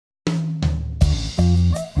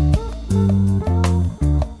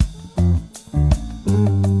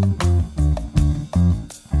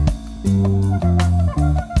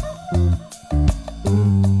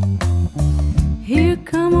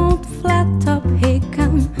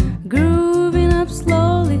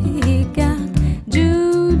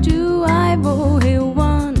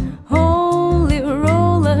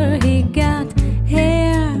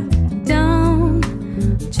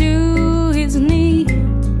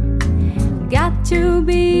to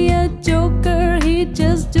be a joker, he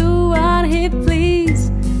just do what he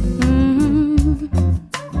please.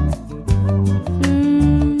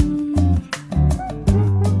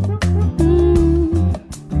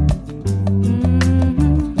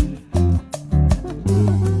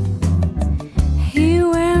 He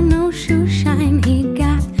wear no shoe shine, he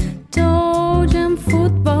got toe jam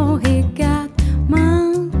football, he got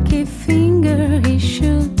monkey finger, he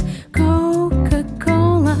shoot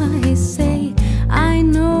Coca-Cola, he say, I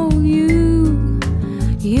know you,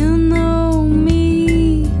 you know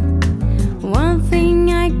me. One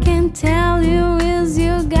thing I can tell you is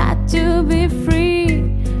you got to be free.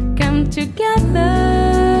 Come together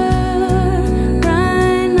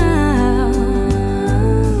right now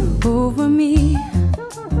over me.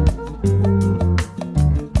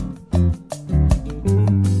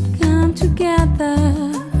 Come together.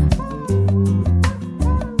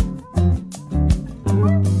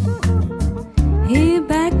 He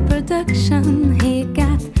back production, he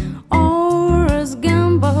got Oros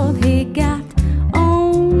gamble, he got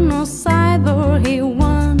on no cyber, he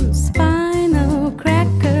won spinal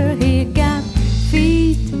cracker, he got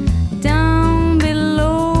feet down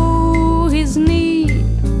below his knee.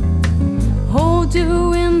 Hold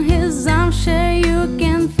you in his arms, share you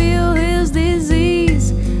can feel his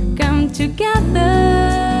disease. Come together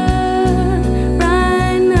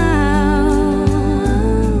right now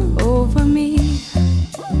over me.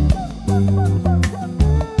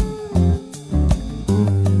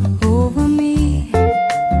 Over me.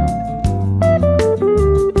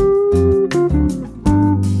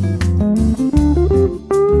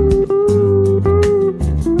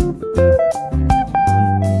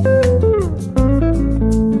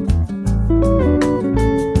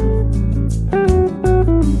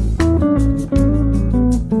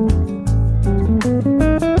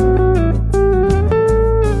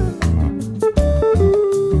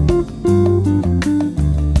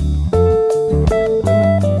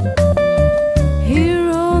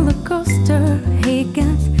 He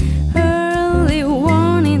got early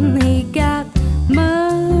warning, he got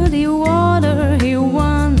muddy water, he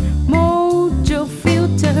won mojo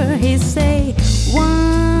filter, he say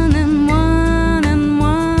 1 and 1 and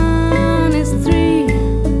 1 is 3.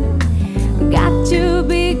 Got to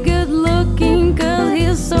be good looking, 'cause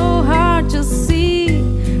he's so hard to see.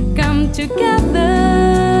 Come together